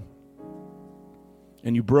bread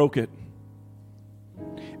and you broke it,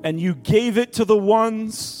 and you gave it to the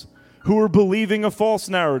ones who were believing a false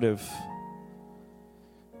narrative.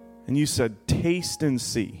 And you said, taste and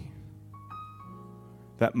see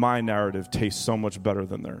that my narrative tastes so much better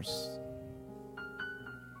than theirs.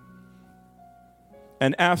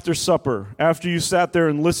 And after supper, after you sat there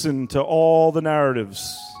and listened to all the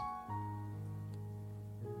narratives,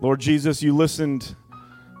 Lord Jesus, you listened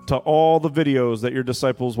to all the videos that your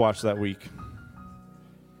disciples watched that week.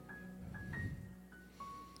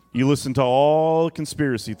 You listened to all the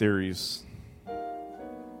conspiracy theories.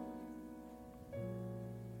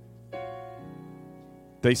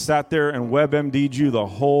 They sat there and WebMD'd you the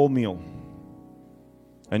whole meal.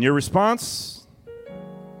 And your response?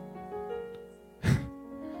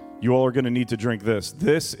 You all are going to need to drink this.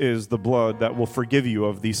 This is the blood that will forgive you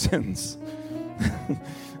of these sins.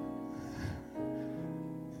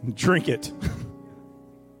 Drink it.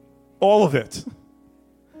 All of it.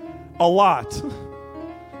 A lot.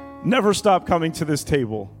 Never stop coming to this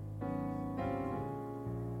table.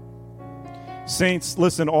 Saints,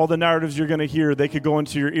 listen, all the narratives you're going to hear, they could go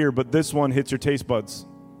into your ear, but this one hits your taste buds.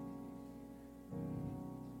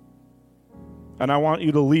 And I want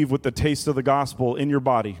you to leave with the taste of the gospel in your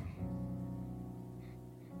body.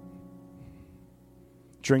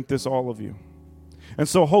 Drink this, all of you. And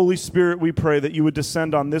so, Holy Spirit, we pray that you would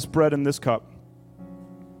descend on this bread and this cup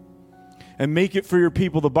and make it for your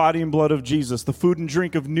people the body and blood of Jesus, the food and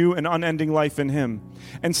drink of new and unending life in him.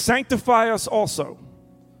 And sanctify us also,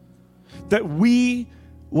 that we,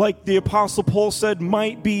 like the Apostle Paul said,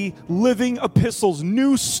 might be living epistles,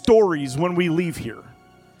 new stories when we leave here.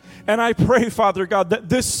 And I pray, Father God, that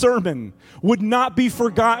this sermon would not be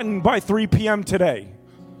forgotten by 3 p.m. today,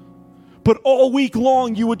 but all week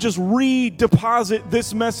long you would just redeposit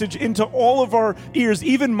this message into all of our ears,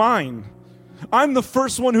 even mine. I'm the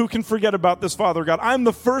first one who can forget about this, Father God. I'm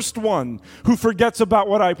the first one who forgets about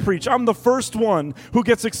what I preach. I'm the first one who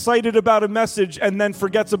gets excited about a message and then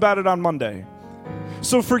forgets about it on Monday.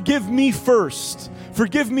 So forgive me first.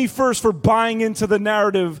 Forgive me first for buying into the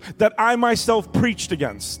narrative that I myself preached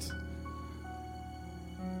against.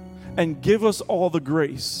 And give us all the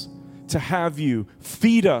grace to have you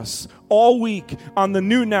feed us all week on the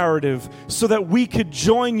new narrative so that we could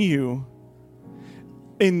join you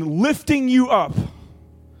in lifting you up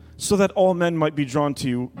so that all men might be drawn to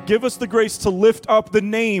you. Give us the grace to lift up the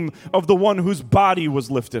name of the one whose body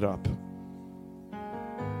was lifted up.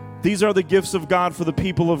 These are the gifts of God for the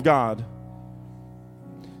people of God.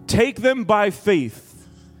 Take them by faith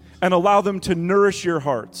and allow them to nourish your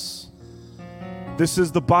hearts. This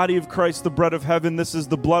is the body of Christ, the bread of heaven. This is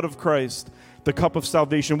the blood of Christ, the cup of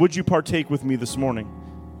salvation. Would you partake with me this morning?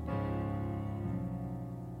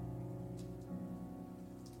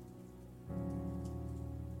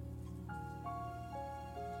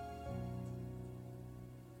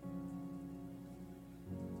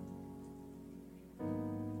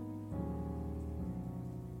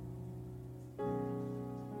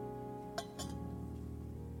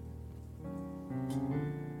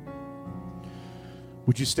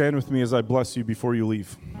 Would you stand with me as I bless you before you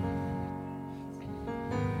leave?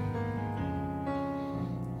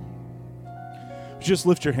 Just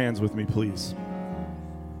lift your hands with me, please.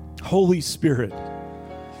 Holy Spirit,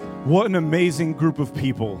 what an amazing group of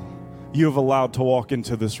people you have allowed to walk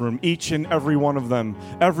into this room. Each and every one of them,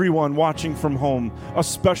 everyone watching from home, a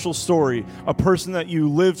special story, a person that you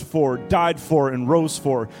lived for, died for, and rose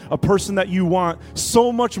for, a person that you want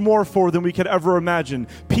so much more for than we could ever imagine,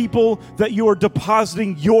 people that you are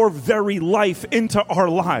depositing your very life into our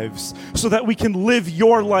lives so that we can live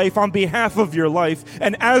your life on behalf of your life,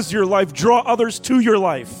 and as your life, draw others to your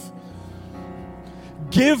life.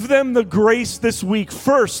 Give them the grace this week,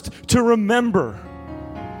 first, to remember.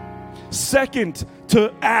 Second,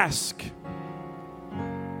 to ask.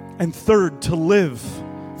 And third, to live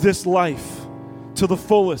this life to the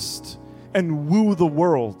fullest and woo the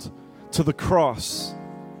world to the cross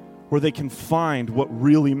where they can find what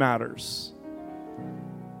really matters.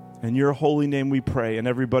 In your holy name we pray. And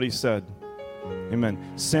everybody said, amen.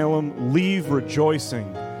 Salem, leave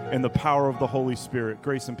rejoicing in the power of the Holy Spirit.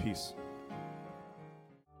 Grace and peace.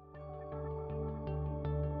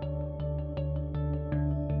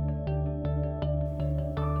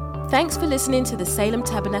 Thanks for listening to the Salem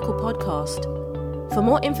Tabernacle podcast. For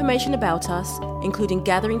more information about us, including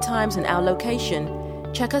gathering times and our location,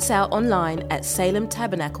 check us out online at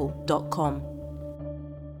salemtabernacle.com.